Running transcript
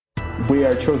we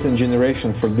are chosen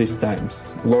generation for these times.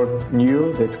 Lord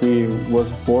knew that we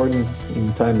was born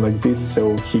in time like this,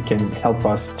 so He can help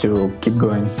us to keep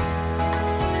going.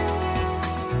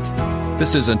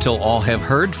 This is Until All Have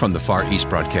Heard from the Far East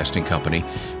Broadcasting Company.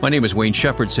 My name is Wayne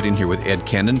Shepard, sitting here with Ed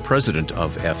Cannon, president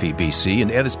of FEBC.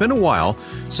 And Ed, it's been a while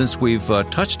since we've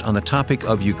touched on the topic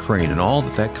of Ukraine and all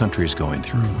that country is going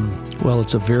through. Mm-hmm. Well,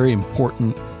 it's a very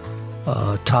important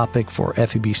topic for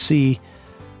FEBC.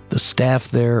 The staff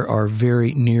there are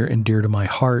very near and dear to my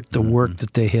heart. The work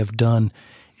that they have done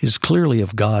is clearly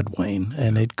of God, Wayne,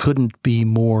 and it couldn't be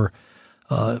more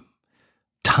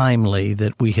timely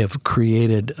that we have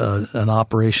created an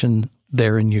operation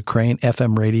there in Ukraine,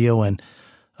 FM radio and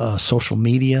social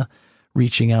media,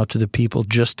 reaching out to the people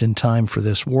just in time for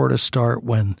this war to start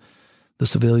when the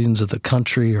civilians of the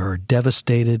country are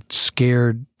devastated,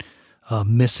 scared,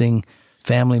 missing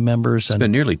family members. It's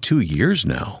been nearly 2 years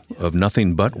now of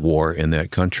nothing but war in that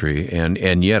country,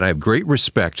 and yet I have great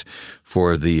respect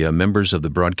for the members of the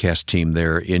broadcast team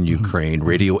there in Ukraine.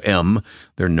 Radio M,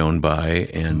 they're known by,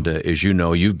 and as you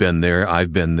know, you've been there,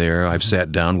 I've been there, I've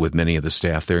sat down with many of the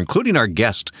staff there, including our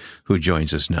guest who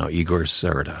joins us now, Igor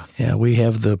Sereda. Yeah, we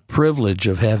have the privilege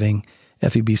of having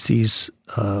FEBC's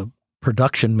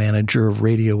production manager of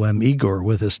Radio M, Igor,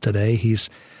 with us today. He's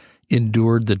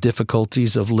endured the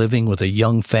difficulties of living with a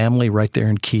young family right there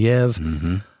in Kiev,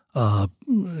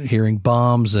 hearing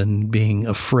bombs and being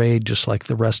afraid just like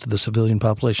the rest of the civilian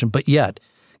population, but yet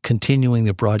continuing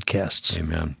the broadcasts.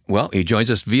 Amen. Well, he joins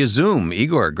us via Zoom.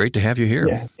 Igor, great to have you here.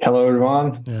 Yeah. Hello,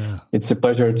 everyone. Yeah. It's a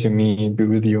pleasure to be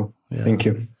with you. Yeah. Thank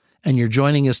you. And you're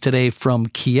joining us today from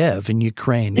Kiev in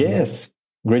Ukraine. Yes.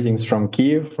 Greetings from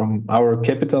Kiev, from our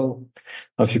capital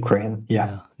of Ukraine.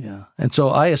 Yeah. And so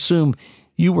I assume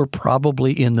you were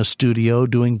probably in the studio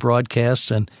doing broadcasts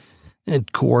and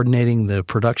coordinating the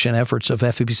production efforts of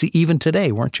FEBC even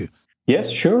today, weren't you?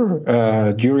 Yes, sure.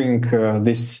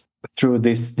 Through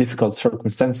these difficult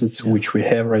circumstances which we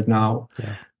have right now,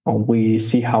 we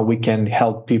see how we can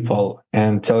help people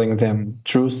and telling them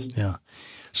truth. Yeah.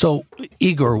 So,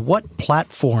 Igor, what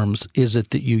platforms is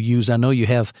it that you use? I know you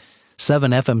have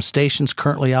 7 FM stations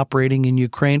currently operating in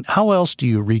Ukraine. How else do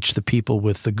you reach the people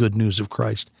with the good news of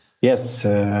Christ? Yes,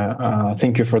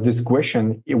 thank you for this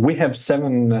question. We have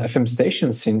 7 FM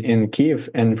stations in Kiev,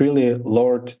 and really,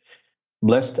 Lord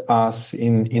blessed us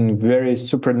in very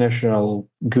supernatural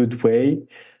good way.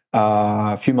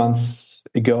 A few months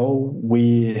ago,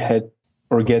 we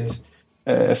get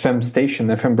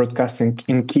FM broadcasting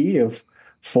in Kiev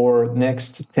for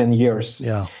next 10 years.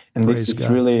 Yeah, and this is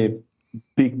really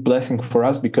big blessing for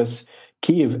us because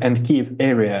Kiev and Kiev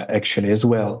area actually as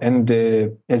well. And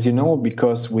as you know,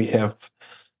 because we have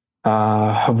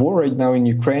a war right now in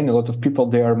Ukraine, a lot of people,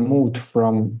 they are moved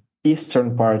from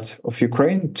eastern part of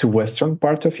Ukraine to western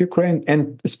part of Ukraine,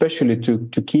 and especially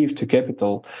to Kiev, to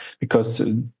capital, because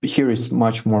here is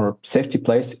much more safety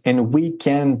place. And we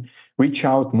can reach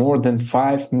out more than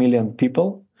 5 million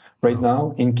people right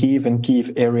now in Kiev and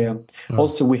Kiev area.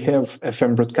 Also, we have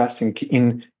FM broadcasting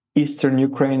in Eastern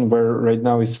Ukraine, where right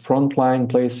now is frontline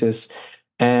places,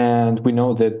 and we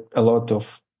know that a lot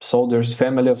of soldiers,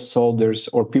 family of soldiers,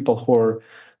 or people who are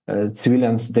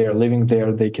civilians, they are living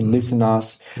there, they can listen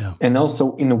us. Yeah. And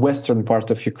also in the western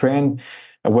part of Ukraine,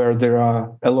 where there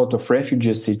are a lot of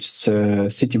refugees, it's a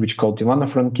city which is called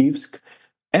Ivano-Frankivsk,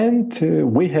 and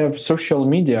we have social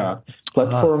media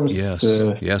platforms.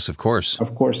 Yes, of course.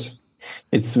 Of course.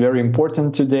 It's very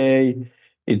important today.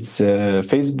 It's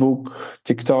Facebook,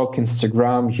 TikTok,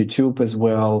 Instagram, YouTube as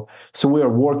well. So we are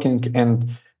working and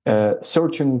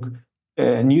searching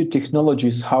new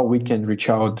technologies, how we can reach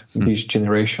out this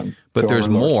generation. But there's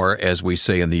more, as we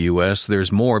say in the U.S.,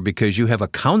 there's more because you have a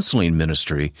counseling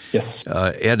ministry. Yes.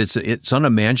 Ed, it's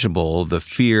unimaginable, the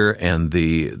fear and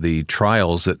the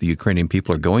trials that the Ukrainian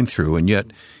people are going through, and yet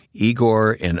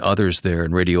Igor and others there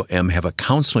in Radio M have a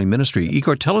counseling ministry.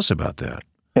 Igor, tell us about that.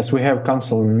 Yes, we have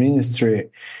counseling ministry.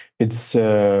 It's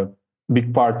a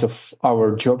big part of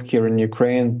our job here in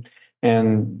Ukraine,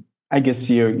 and I guess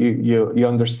you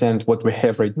understand what we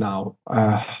have right now.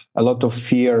 A lot of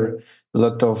fear, a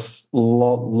lot of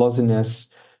lostness,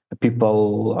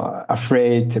 people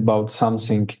afraid about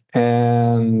something.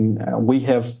 And we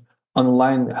have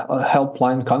online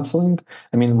helpline counseling,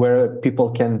 where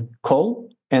people can call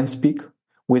and speak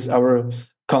with our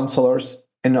counselors,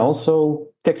 and also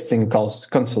texting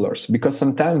counselors, because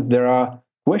sometimes there are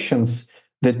questions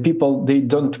that people, they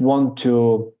don't want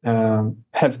to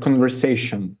have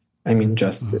conversation.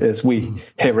 Just as we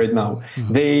have right now.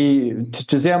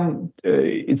 To them,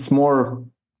 it's more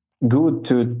good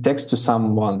to text to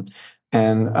someone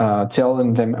and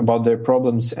telling them about their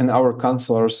problems. And our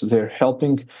counselors, they're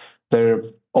helping. They're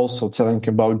also telling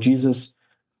about Jesus,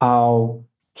 how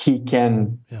he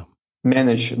can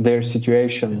manage their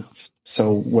situations.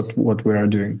 So what we are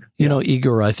doing. You know,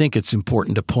 Igor, I think it's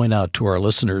important to point out to our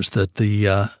listeners that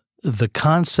the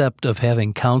concept of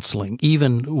having counseling,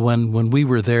 even when we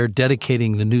were there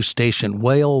dedicating the new station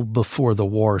well before the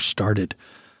war started,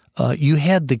 you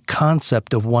had the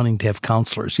concept of wanting to have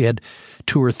counselors. You had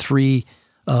 2 or 3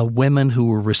 women who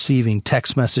were receiving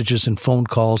text messages and phone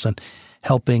calls and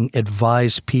helping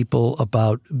advise people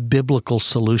about biblical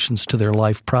solutions to their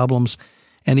life problems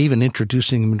and even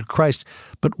introducing them to Christ.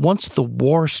 But once the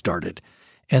war started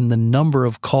and the number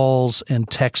of calls and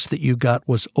texts that you got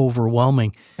was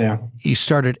overwhelming, you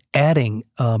started adding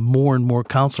more and more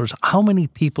counselors. How many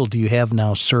people do you have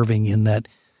now serving in that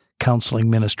counseling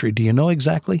ministry? Do you know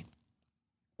exactly?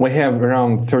 We have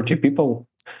around 30 people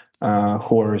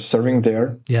who are serving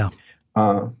there. Yeah.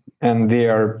 And they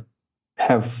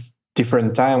have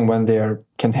different time when they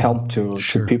can help to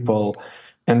people.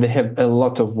 And they have a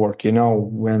lot of work. You know,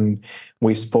 when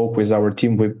we spoke with our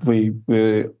team, we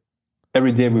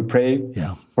every day we pray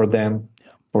for them,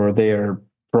 for their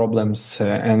problems,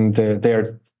 and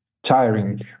they're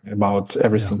tiring about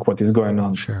everything what is going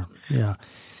on. Sure. Yeah.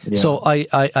 So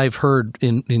I've heard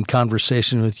in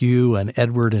conversation with you and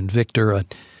Edward and Victor,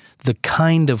 the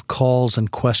kind of calls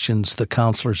and questions the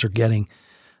counselors are getting.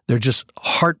 They're just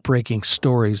heartbreaking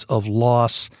stories of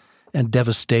loss and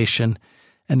devastation.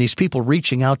 And these people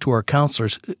reaching out to our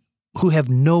counselors who have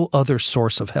no other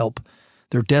source of help.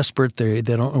 They're desperate. They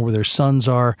don't know where their sons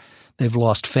are. They've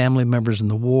lost family members in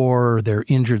the war. They're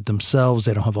injured themselves.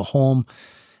 They don't have a home.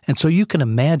 And so you can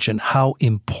imagine how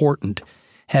important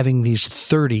having these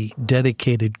 30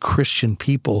 dedicated Christian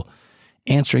people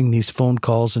answering these phone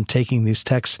calls and taking these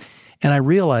texts. And I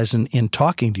realize in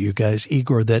talking to you guys,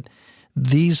 Igor, that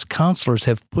these counselors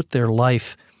have put their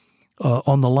life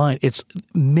on the line. It's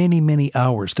many, many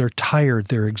hours. They're tired.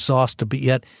 They're exhausted, but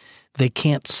yet they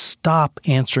can't stop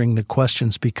answering the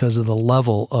questions because of the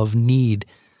level of need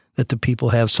that the people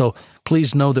have. So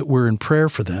please know that we're in prayer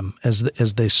for them as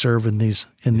they serve in these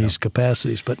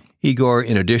capacities. But Igor,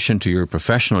 in addition to your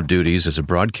professional duties as a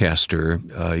broadcaster,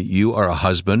 you are a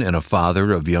husband and a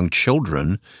father of young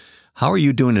children. How are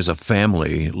you doing as a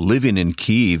family living in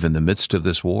Kyiv in the midst of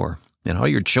this war? And how are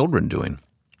your children doing?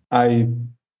 I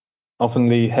often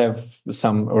have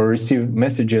or receive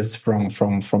messages from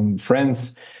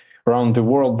friends around the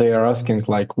world. They are asking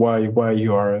why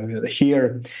you are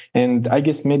here. And I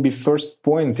guess maybe first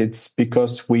point, it's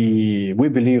because we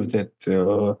believe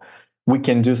that we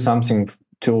can do something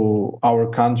to our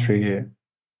country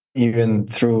even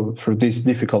through this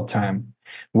difficult time.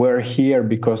 We're here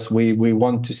because we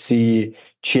want to see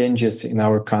changes in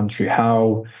our country,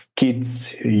 how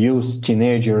kids, youth,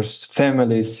 teenagers,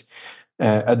 families,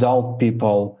 adult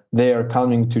people, they are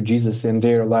coming to Jesus and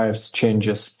their lives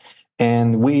changes.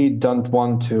 And we don't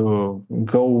want to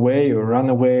go away or run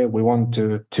away. We want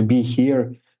to be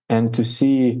here and to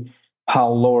see how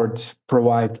Lord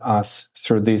provide us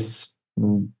through these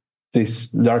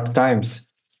dark times.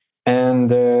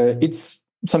 And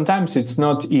sometimes it's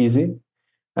not easy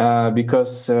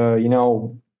because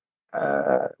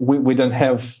we don't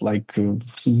have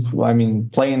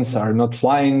planes are not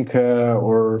flying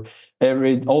or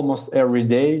almost every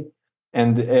day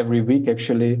and every week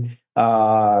actually.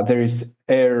 There is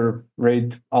air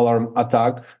raid alarm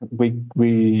attack.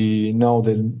 We know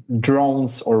that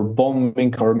drones or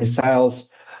bombing or missiles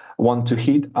want to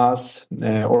hit us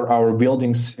or our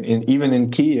buildings, even in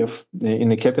Kyiv, in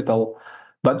the capital.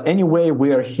 But anyway,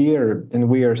 we are here and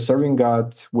we are serving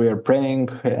God. We are praying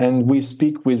and we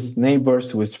speak with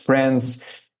neighbors, with friends,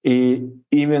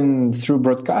 even through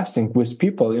broadcasting with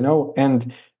people,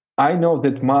 And I know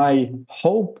that my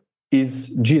hope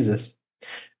is Jesus.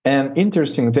 And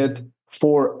interesting that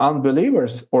for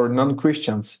unbelievers or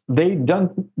non-Christians, they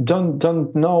don't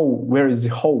know where is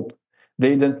the hope.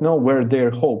 They don't know where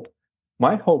their hope.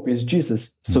 My hope is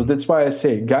Jesus. So that's why I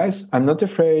say, guys, I'm not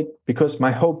afraid because my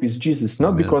hope is Jesus, not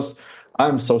Amen. because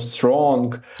I'm so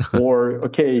strong or,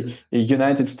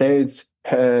 United States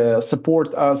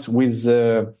support us with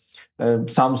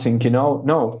something,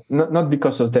 No, not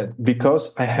because of that,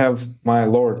 because I have my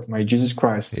Lord, my Jesus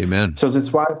Christ. Amen. So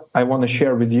that's why I want to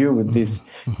share with you with this.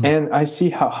 And I see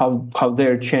how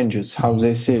their changes, how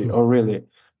they say, oh, really,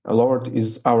 the Lord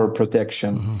is our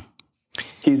protection.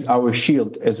 He's our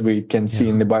shield, as we can see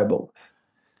in the Bible.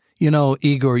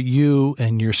 Igor, you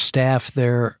and your staff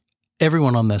there,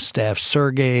 everyone on the staff,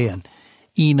 Sergey and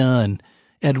Ina and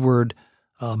Edward,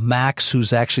 Max,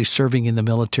 who's actually serving in the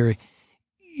military,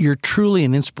 you're truly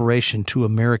an inspiration to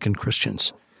American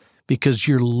Christians because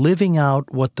you're living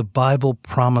out what the Bible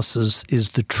promises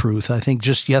is the truth. I think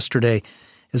just yesterday,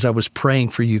 as I was praying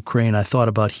for Ukraine, I thought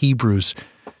about Hebrews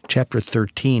chapter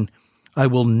 13. I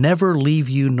will never leave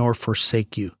you nor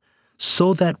forsake you,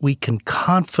 so that we can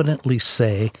confidently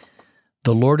say,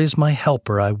 the Lord is my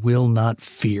helper, I will not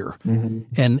fear. Mm-hmm.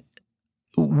 And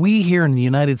we here in the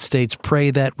United States pray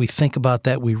that, we think about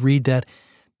that, we read that,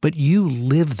 but you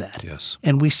live that. Yes.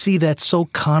 And we see that so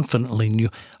confidently in you.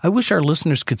 I wish our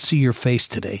listeners could see your face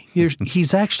today.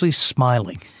 He's actually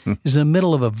smiling. He's in the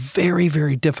middle of a very,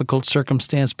 very difficult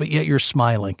circumstance, but yet you're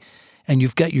smiling. And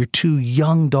you've got your 2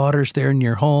 young daughters there in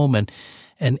your home,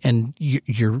 and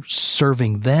you're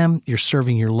serving them. You're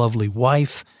serving your lovely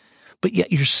wife, but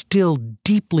yet you're still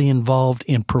deeply involved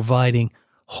in providing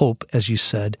hope, as you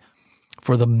said,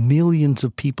 for the millions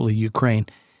of people of Ukraine.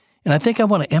 And I think I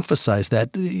want to emphasize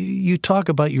that. You talk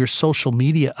about your social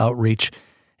media outreach,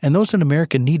 and those in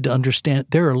America need to understand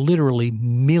there are literally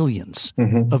millions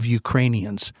of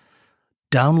Ukrainians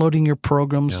downloading your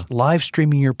programs, live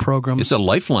streaming your programs. It's a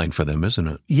lifeline for them, isn't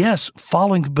it? Yes,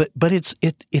 following, but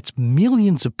it's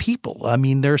millions of people. I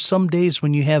mean, there are some days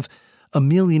when you have 1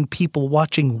 million people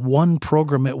watching one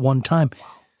program at one time.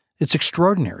 It's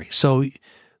extraordinary. So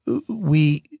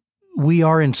we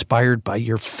are inspired by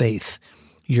your faith,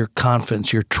 your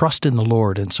confidence, your trust in the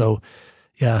Lord. And so,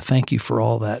 thank you for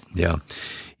all that. Yeah.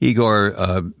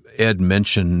 Igor, Ed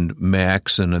mentioned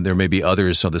Max, and there may be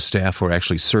others on the staff who are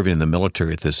actually serving in the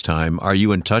military at this time. Are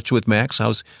you in touch with Max?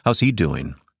 How's he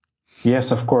doing?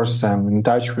 Yes, of course, I'm in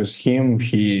touch with him.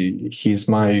 He's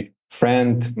my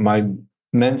friend, my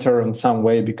mentor in some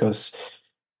way, because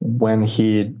when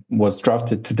he was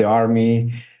drafted to the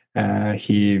army,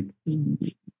 he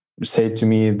said to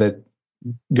me that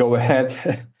go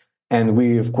ahead. And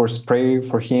we, of course, pray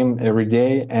for him every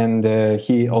day. And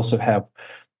he also have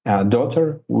a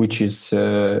daughter, which is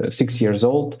 6 years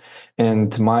old,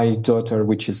 and my daughter,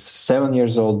 which is 7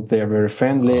 years old. They are very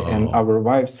friendly, and our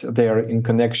wives, they are in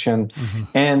connection.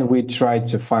 And we try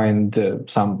to find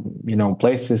some,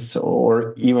 places,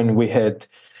 or even we had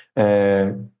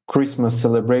Christmas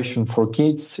celebration for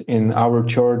kids in our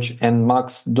church, and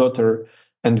Max's daughter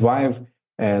and wife,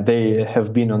 they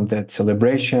have been on that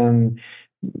celebration,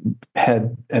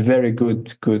 had a very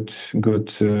good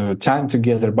time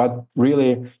together. But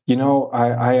really,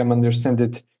 I am understand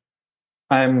that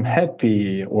I'm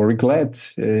happy or glad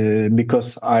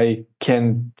because I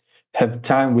can have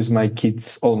time with my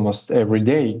kids almost every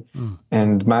day.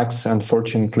 And Max,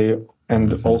 unfortunately,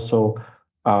 and also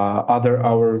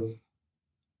our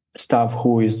staff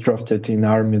who is drafted in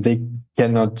army, they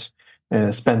cannot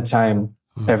spend time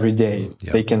every day.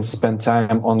 Yeah. They can spend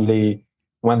time only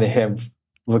when they have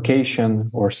vacation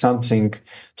or something.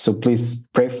 So please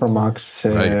pray for Max.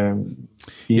 Right.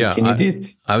 He needed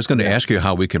it. I was going to ask you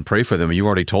how we can pray for them. You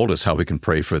already told us how we can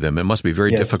pray for them. It must be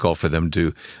very difficult for them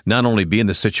to not only be in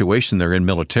the situation they're in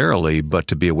militarily, but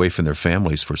to be away from their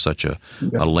families for such a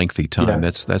lengthy time.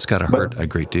 That's got to hurt a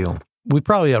great deal. We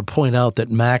probably ought to point out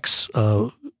that Max,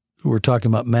 we're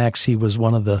talking about Max, he was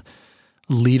one of the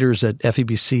leaders at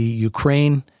FEBC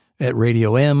Ukraine, at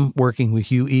Radio M, working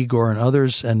with you, Igor, and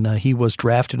others, and he was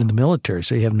drafted in the military,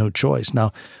 so you have no choice.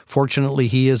 Now, fortunately,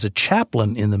 he is a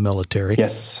chaplain in the military.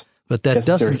 Yes. But that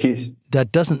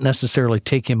doesn't necessarily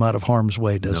take him out of harm's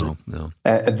way, does it? No.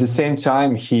 At the same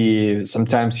time,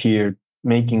 sometimes he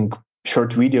making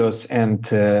short videos, and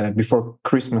before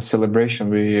Christmas celebration,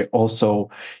 we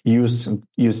also use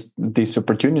this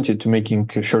opportunity to making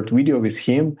a short video with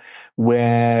him,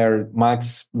 where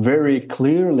Max very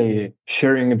clearly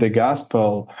sharing the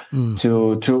gospel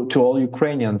to all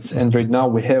Ukrainians. And right now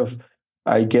we have,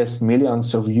 I guess,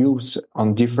 millions of views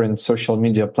on different social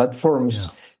media platforms,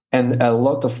 and a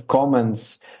lot of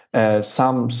comments.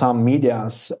 Some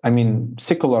medias,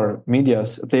 secular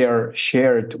medias, they are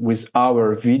shared with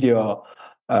our video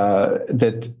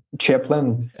that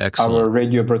chaplain, our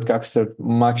radio broadcaster,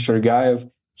 Max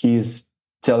Shergaev, he's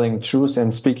telling truth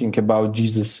and speaking about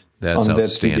Jesus. That's on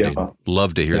outstanding. That video.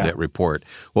 Love to hear that report.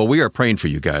 Well, we are praying for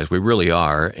you guys. We really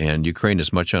are, and Ukraine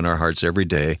is much on our hearts every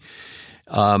day.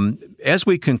 As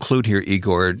we conclude here,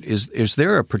 Igor, is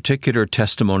there a particular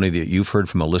testimony that you've heard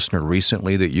from a listener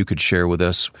recently that you could share with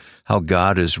us, how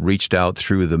God has reached out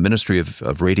through the ministry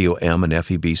of Radio M and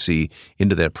FEBC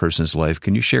into that person's life?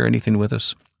 Can you share anything with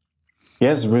us?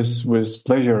 Yes, with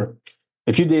pleasure.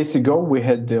 A few days ago, we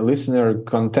had the listener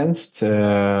contest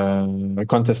on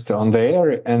the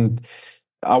air, and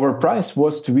our prize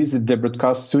was to visit the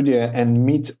broadcast studio and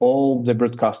meet all the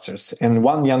broadcasters. And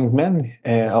one young man,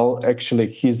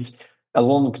 actually, he's a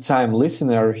long time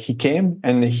listener. He came,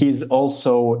 and he's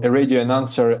also a radio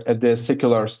announcer at the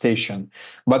secular station.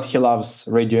 But he loves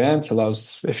Radio M, he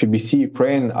loves FEBC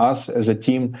Ukraine, us as a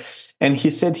team. And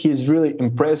he said he is really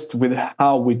impressed with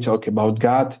how we talk about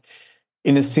God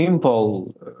in a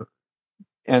simple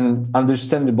and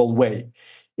understandable way.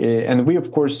 And we,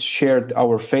 of course, shared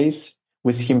our faith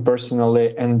with him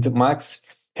personally. And Max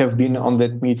have been on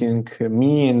that meeting,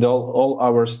 me and all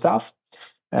our staff.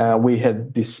 We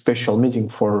had this special meeting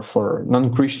for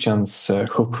non-Christians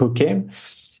who came.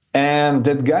 And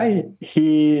that guy,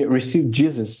 he received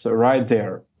Jesus right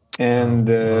there. And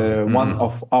one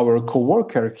of our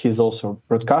co-worker, he's also a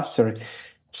broadcaster,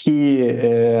 he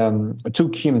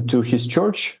took him to his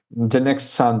church the next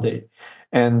Sunday.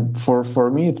 And for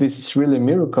me, this is really a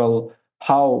miracle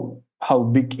how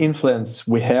big influence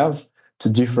we have to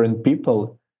different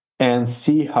people, and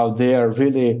see how they are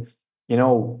really,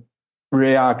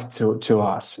 react to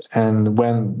us. And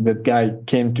when that guy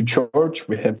came to church,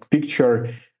 we had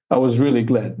picture. I was really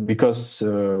glad because,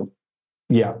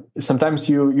 sometimes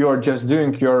you are just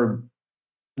doing your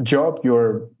job,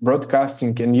 you're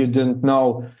broadcasting, and you don't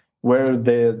know where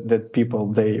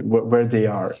where they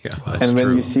are. Yeah, and when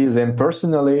true. you see them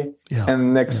personally,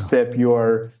 and next step you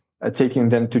are taking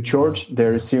them to church,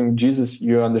 they're receiving Jesus,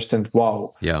 you understand,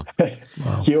 wow.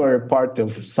 You are a part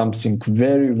of something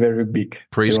very, very big.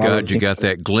 Praise God, you got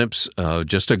that glimpse,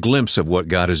 just a glimpse of what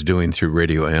God is doing through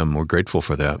Radio M. We're grateful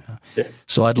for that.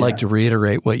 So I'd like to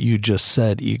reiterate what you just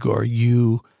said, Igor.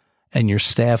 You and your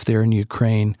staff there in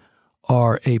Ukraine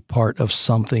are a part of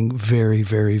something very,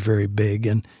 very, very big.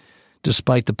 And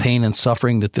despite the pain and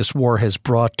suffering that this war has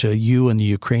brought to you and the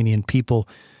Ukrainian people,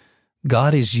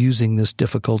 God is using this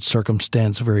difficult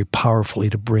circumstance very powerfully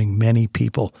to bring many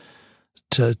people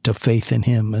to faith in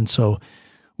Him. And so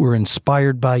we're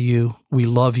inspired by you. We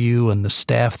love you and the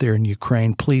staff there in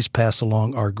Ukraine. Please pass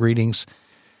along our greetings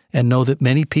and know that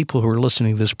many people who are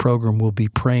listening to this program will be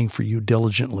praying for you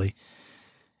diligently.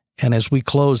 And as we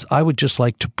close, I would just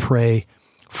like to pray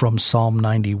from Psalm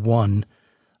 91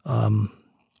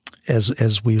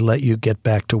 as we let you get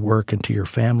back to work and to your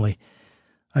family.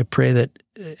 I pray that,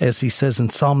 as he says in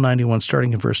Psalm 91,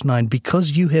 starting in verse 9,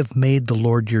 because you have made the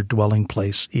Lord your dwelling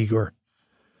place, Igor,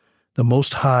 the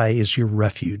Most High is your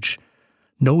refuge.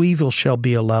 No evil shall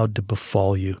be allowed to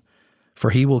befall you, for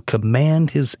He will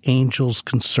command His angels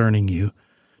concerning you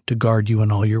to guard you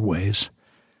in all your ways.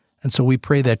 And so we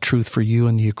pray that truth for you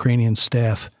and the Ukrainian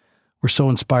staff. We're so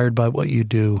inspired by what you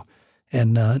do,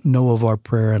 and know of our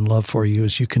prayer and love for you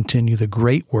as you continue the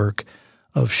great work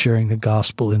of sharing the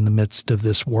gospel in the midst of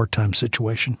this wartime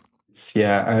situation.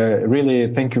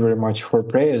 Really thank you very much for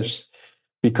prayers,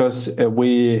 because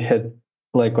we had,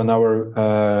 on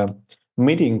our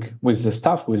meeting with the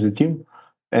staff, with the team,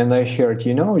 and I shared,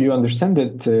 you understand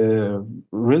that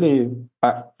really,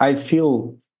 I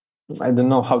feel, I don't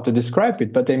know how to describe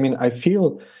it, but I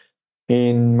feel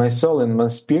in my soul and my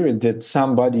spirit that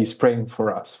somebody is praying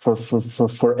for us, for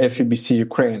FEBC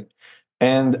Ukraine.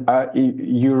 And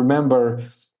you remember,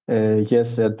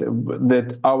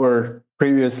 that our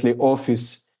previously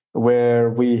office where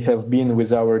we have been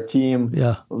with our team,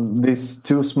 these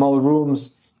two small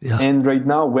rooms. And right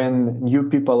now, when new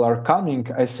people are coming,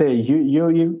 I say,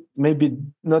 you maybe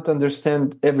not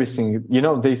understand everything.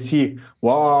 They see,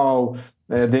 wow,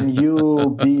 the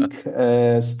new big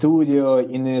studio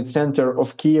in the center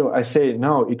of Kiev. I say,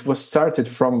 no, it was started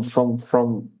from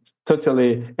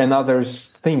totally another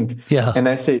thing. And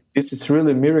I say, this is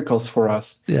really miracles for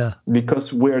us.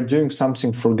 Because we are doing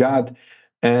something for God.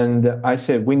 And I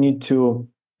said, we need to,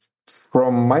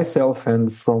 from myself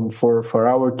and for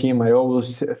our team, I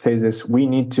always say this, we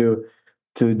need to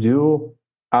do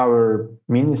our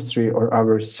ministry or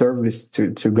our service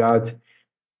to God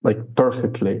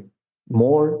perfectly,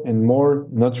 more and more,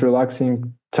 not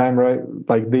relaxing time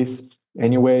like this.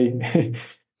 Anyway,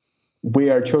 we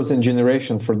are chosen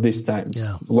generation for these times.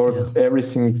 Lord,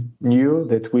 everything new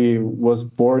that we was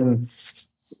born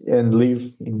and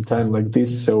live in time like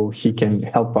this, so He can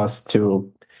help us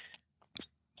to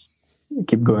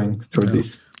keep going through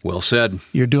this. Well said.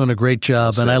 You're doing a great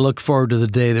job, and I look forward to the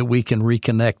day that we can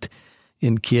reconnect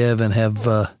in Kiev and have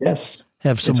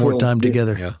some more time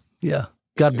together.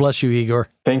 God bless you, Igor.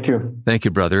 Thank you. Thank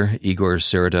you, brother. Igor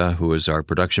Sereda, who is our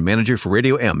production manager for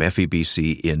Radio M,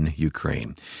 FEBC in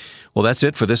Ukraine. Well, that's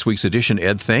it for this week's edition.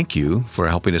 Ed, thank you for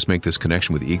helping us make this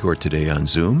connection with Igor today on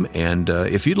Zoom. And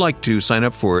if you'd like to sign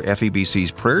up for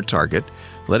FEBC's Prayer Target,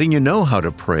 letting you know how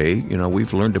to pray. You know,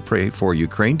 we've learned to pray for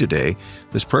Ukraine today.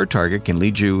 This prayer target can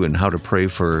lead you in how to pray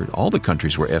for all the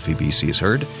countries where FEBC is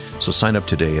heard. So sign up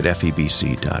today at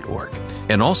FEBC.org.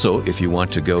 And also, if you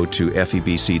want to go to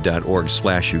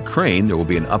FEBC.org/Ukraine, there will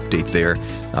be an update there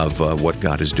of what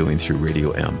God is doing through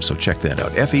Radio M. So check that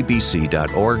out,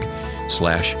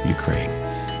 FEBC.org/Ukraine.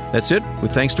 That's it.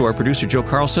 With thanks to our producer, Joe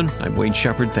Carlson, I'm Wayne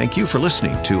Shepherd. Thank you for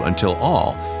listening to Until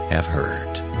All Have Heard.